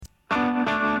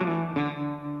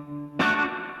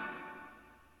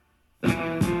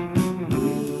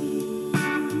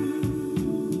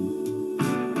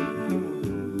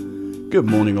Good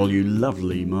morning, all you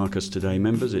lovely Marcus Today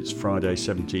members. It's Friday,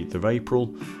 17th of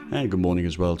April, and good morning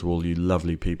as well to all you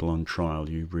lovely people on trial.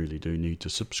 You really do need to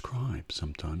subscribe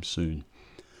sometime soon.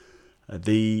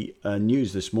 The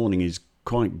news this morning is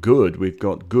quite good. We've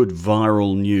got good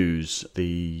viral news.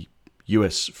 The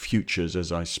US futures,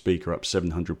 as I speak, are up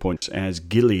 700 points as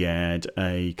Gilead,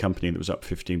 a company that was up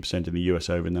 15% in the US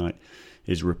overnight,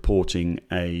 is reporting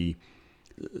a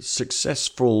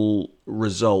successful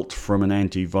result from an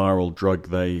antiviral drug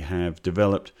they have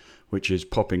developed, which is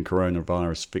popping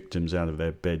coronavirus victims out of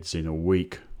their beds in a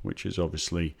week, which is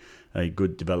obviously a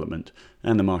good development,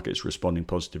 and the market's responding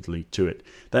positively to it.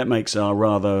 That makes our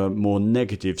rather more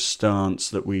negative stance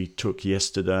that we took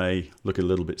yesterday look a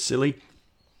little bit silly.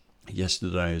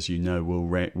 Yesterday, as you know,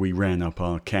 we ran up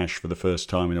our cash for the first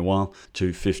time in a while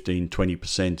to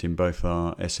 15-20% in both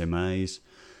our SMAs.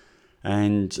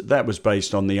 And that was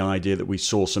based on the idea that we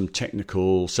saw some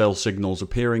technical sell signals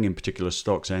appearing in particular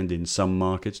stocks and in some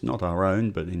markets, not our own,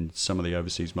 but in some of the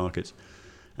overseas markets.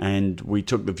 And we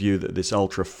took the view that this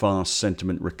ultra-fast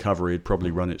sentiment recovery had probably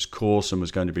run its course and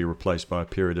was going to be replaced by a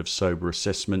period of sober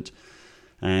assessment.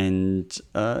 And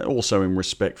also in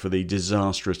respect for the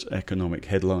disastrous economic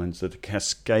headlines that are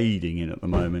cascading in at the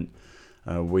moment,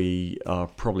 we are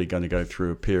probably going to go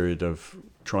through a period of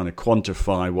trying to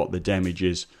quantify what the damage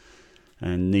is,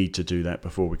 and need to do that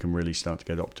before we can really start to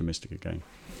get optimistic again.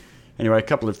 Anyway, a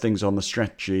couple of things on the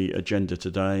strategy agenda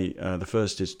today. The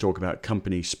first is to talk about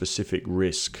company-specific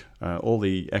risk. All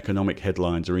the economic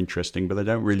headlines are interesting, but they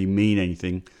don't really mean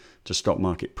anything to stock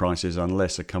market prices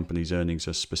unless a company's earnings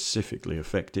are specifically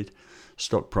affected.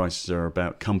 Stock prices are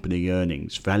about company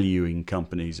earnings. Valuing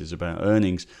companies is about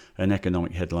earnings, and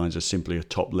economic headlines are simply a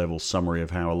top-level summary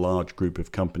of how a large group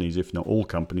of companies, if not all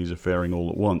companies, are faring all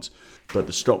at once. But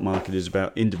the stock market is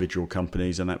about individual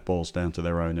companies, and that boils down to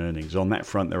their own earnings. On that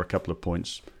front, there are a couple of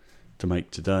points to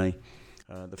make today.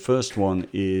 The first one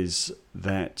is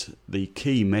that the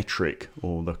key metric,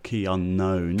 or the key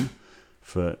unknown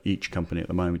for each company at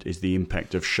the moment, is the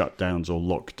impact of shutdowns or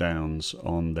lockdowns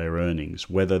on their earnings,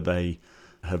 whether they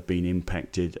have been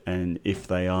impacted, and if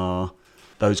they are,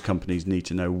 those companies need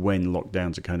to know when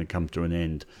lockdowns are going to come to an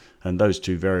end. And those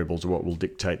two variables are what will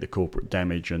dictate the corporate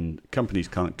damage, and companies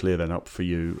can't clear that up for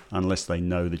you unless they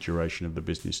know the duration of the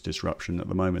business disruption. At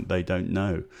the moment, they don't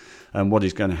know. And what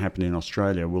is going to happen in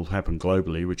Australia will happen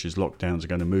globally, which is lockdowns are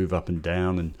going to move up and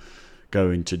down and go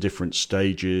into different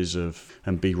stages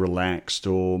and be relaxed,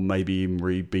 or maybe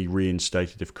even be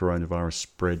reinstated if coronavirus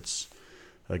spreads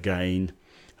again.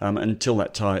 Until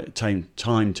that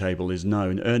timetable is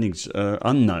known, earnings are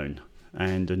unknown.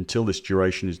 And until this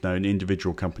duration is known,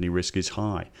 individual company risk is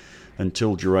high.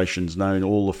 Until duration's known,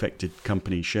 all affected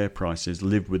company share prices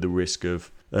live with the risk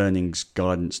of earnings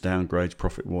guidance downgrades,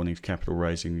 profit warnings, capital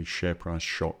raising, share price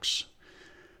shocks.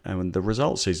 And the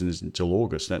results season isn't until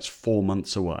August. That's 4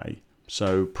 months away.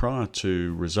 So prior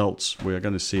to results, we are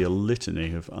going to see a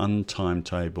litany of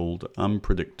untimetabled,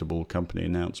 unpredictable company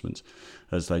announcements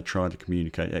as they try to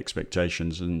communicate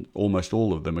expectations, and almost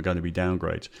all of them are going to be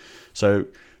downgrades. So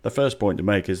the first point to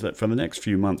make is that for the next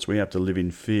few months, we have to live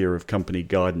in fear of company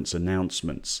guidance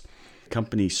announcements.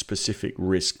 Company-specific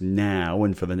risk now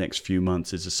and for the next few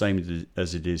months is the same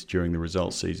as it is during the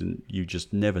results season. You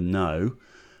just never know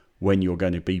when you're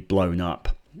going to be blown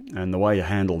up. And the way you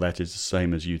handle that is the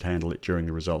same as you'd handle it during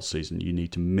the results season. You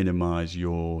need to minimize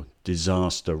your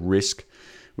disaster risk,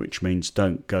 which means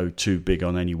don't go too big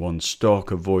on any one stock.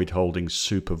 Avoid holding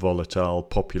super volatile,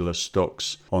 popular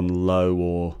stocks on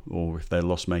low or if they're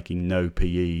loss-making, no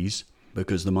PEs,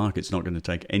 because the market's not going to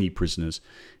take any prisoners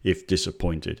if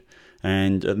disappointed.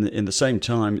 And in the same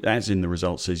time, as in the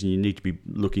results season, you need to be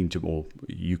looking to, or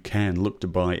you can look to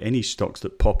buy any stocks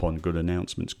that pop on good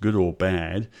announcements, good or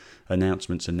bad.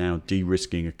 Announcements are now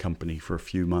de-risking a company for a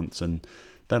few months, and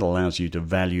that allows you to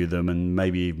value them and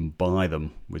maybe even buy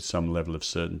them with some level of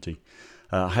certainty.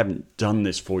 I haven't done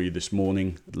this for you this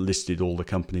morning, listed all the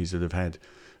companies that have had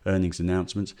earnings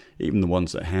announcements. Even the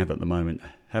ones that have at the moment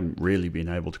haven't really been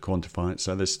able to quantify it,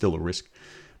 so there's still a risk.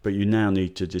 But you now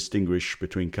need to distinguish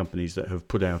between companies that have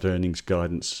put out earnings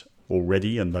guidance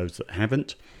already and those that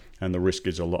haven't, and the risk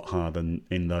is a lot higher than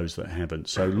in those that haven't.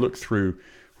 So look through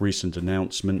recent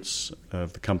announcements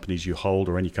of the companies you hold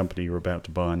or any company you're about to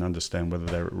buy and understand whether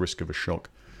they're at risk of a shock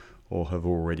or have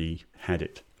already had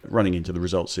it. Running into the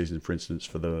results season, for instance,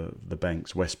 for the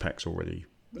banks, Westpac's already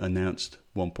announced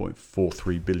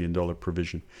 $1.43 billion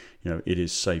provision. It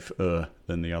is safer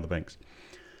than the other banks.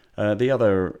 The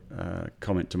other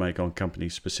comment to make on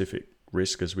company-specific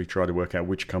risk as we try to work out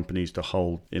which companies to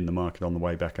hold in the market on the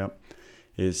way back up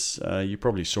is you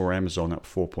probably saw Amazon up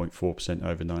 4.4%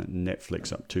 overnight,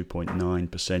 Netflix up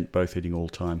 2.9%, both hitting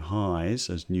all-time highs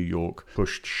as New York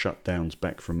pushed shutdowns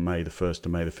back from May the 1st to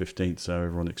May the 15th, so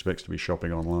everyone expects to be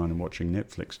shopping online and watching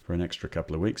Netflix for an extra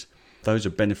couple of weeks. Those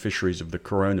are beneficiaries of the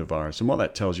coronavirus, and what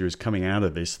that tells you is coming out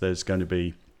of this, there's going to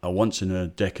be a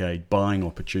once-in-a-decade buying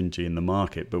opportunity in the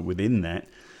market, but within that,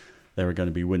 there are going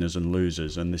to be winners and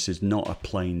losers, and this is not a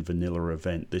plain vanilla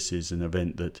event. This is an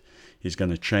event that is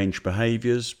going to change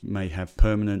behaviours, may have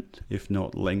permanent, if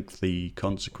not lengthy,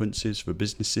 consequences for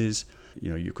businesses.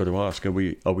 You've got to ask, are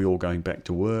we all going back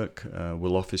to work?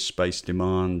 Will office space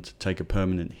demand take a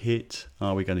permanent hit?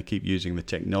 Are we going to keep using the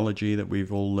technology that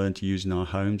we've all learned to use in our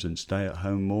homes and stay at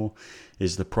home more?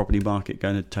 Is the property market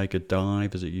going to take a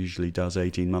dive, as it usually does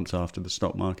 18 months after the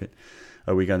stock market?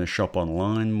 Are we going to shop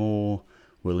online more?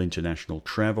 Will international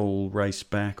travel race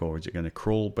back, or is it going to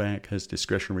crawl back? Has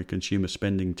discretionary consumer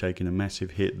spending taken a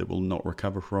massive hit that will not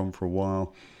recover from for a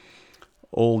while?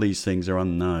 All these things are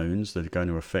unknowns that are going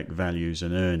to affect values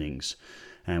and earnings.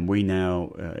 And we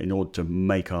now, in order to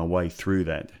make our way through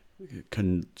that,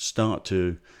 can start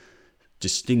to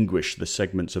distinguish the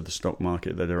segments of the stock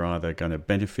market that are either going to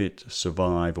benefit,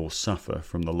 survive, or suffer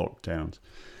from the lockdowns.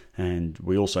 And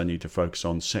we also need to focus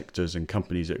on sectors and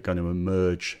companies that are going to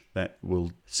emerge that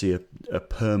will see a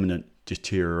permanent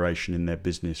deterioration in their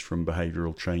business from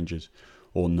behavioural changes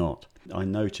or not. I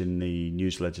note in the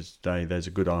newsletter today there's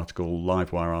a good article,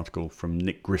 Livewire article from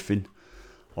Nick Griffin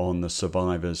on the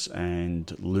survivors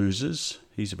and losers.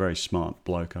 He's a very smart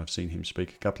bloke. I've seen him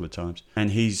speak a couple of times.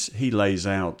 And he lays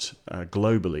out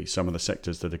globally some of the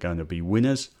sectors that are going to be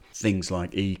winners. Things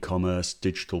like e-commerce,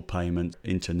 digital payment,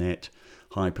 internet,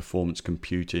 high-performance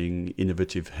computing,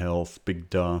 innovative health, big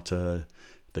data.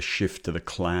 The shift to the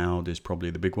cloud is probably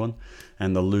the big one.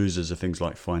 And the losers are things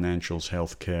like financials,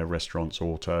 healthcare, restaurants,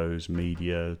 autos,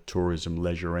 media, tourism,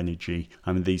 leisure, energy.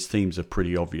 I mean, these themes are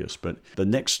pretty obvious. But the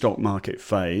next stock market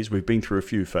phase, we've been through a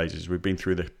few phases. We've been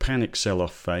through the panic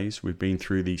sell-off phase. We've been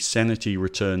through the sanity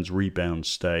returns rebound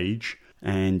stage.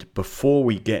 And before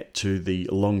we get to the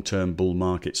long-term bull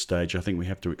market stage, I think we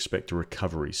have to expect a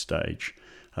recovery stage.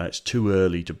 It's too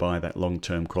early to buy that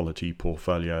long-term quality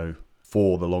portfolio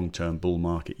for the long-term bull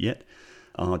market yet.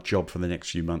 Our job for the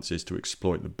next few months is to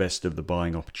exploit the best of the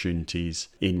buying opportunities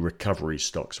in recovery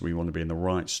stocks. We want to be in the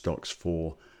right stocks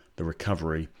for the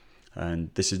recovery.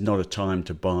 And this is not a time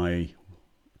to buy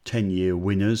 10-year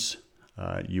winners.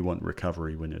 You want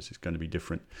recovery winners. It's going to be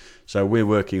different. So we're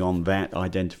working on that,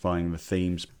 identifying the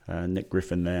themes. Nick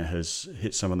Griffin there has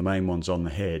hit some of the main ones on the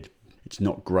head. It's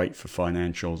not great for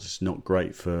financials. It's not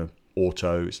great for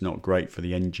auto. It's not great for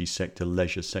the energy sector,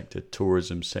 leisure sector,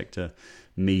 tourism sector,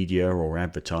 media or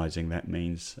advertising, that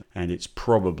means. And it's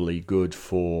probably good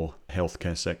for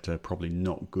healthcare sector, probably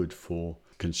not good for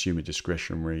consumer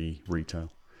discretionary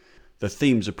retail. The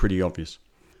themes are pretty obvious.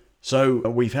 So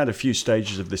we've had a few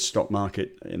stages of this stock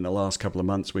market in the last couple of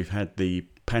months. We've had the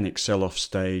panic sell-off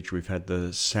stage. We've had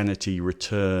the sanity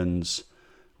returns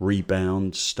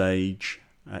rebound stage.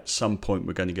 At some point,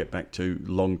 we're going to get back to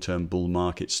long-term bull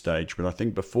market stage. But I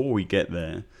think before we get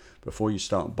there, before you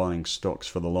start buying stocks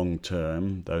for the long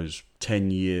term, those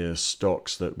 10-year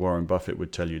stocks that Warren Buffett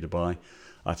would tell you to buy,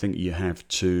 I think you have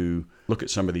to look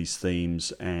at some of these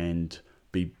themes and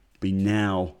be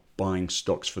now buying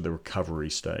stocks for the recovery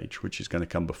stage, which is going to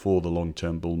come before the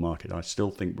long-term bull market. I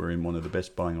still think we're in one of the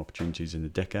best buying opportunities in a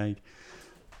decade.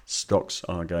 Stocks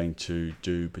are going to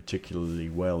do particularly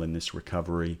well in this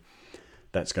recovery.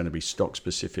 That's going to be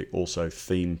stock-specific, also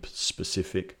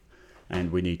theme-specific,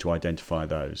 and we need to identify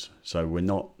those. So we're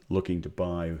not looking to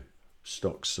buy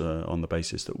stocks on the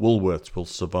basis that Woolworths will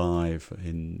survive for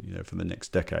the next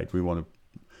decade. We want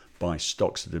to buy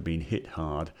stocks that have been hit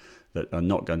hard, that are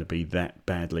not going to be that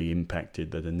badly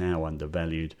impacted, that are now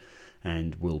undervalued,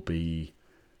 and will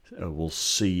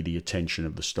see the attention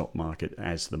of the stock market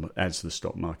as the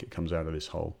stock market comes out of this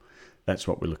hole. That's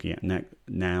what we're looking at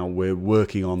now. We're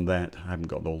working on that. I haven't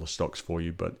got all the stocks for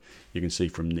you, but you can see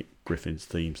from Nick Griffin's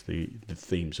themes, the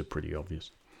themes are pretty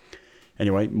obvious.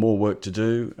 Anyway, more work to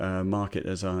do. Market,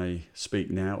 as I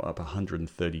speak now, up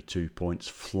 132 points,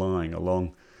 flying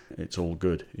along. It's all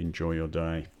good. Enjoy your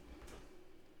day.